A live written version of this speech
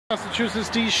Massachusetts,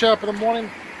 D Shap in the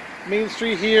morning, Main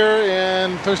Street here,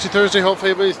 and Thursday.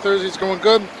 Hopefully everybody's Thursday's going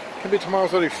good. Could be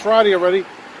tomorrow's already Friday already.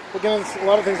 Again, a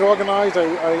lot of things organized.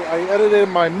 I edited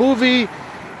my movie.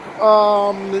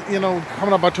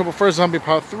 Coming up October 1st, Zombie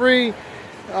Part 3.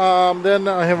 Then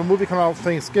I have a movie coming out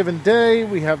Thanksgiving Day.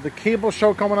 We have the cable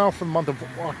show coming out for the month of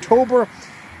October.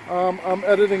 I'm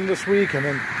editing this week, and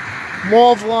then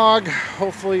more vlog.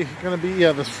 Hopefully, going to be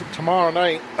this tomorrow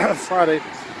night, Friday.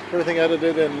 Everything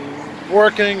edited and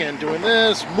working and doing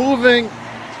this, moving.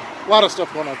 A lot of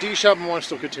stuff going on. D Shap and more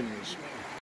still continues.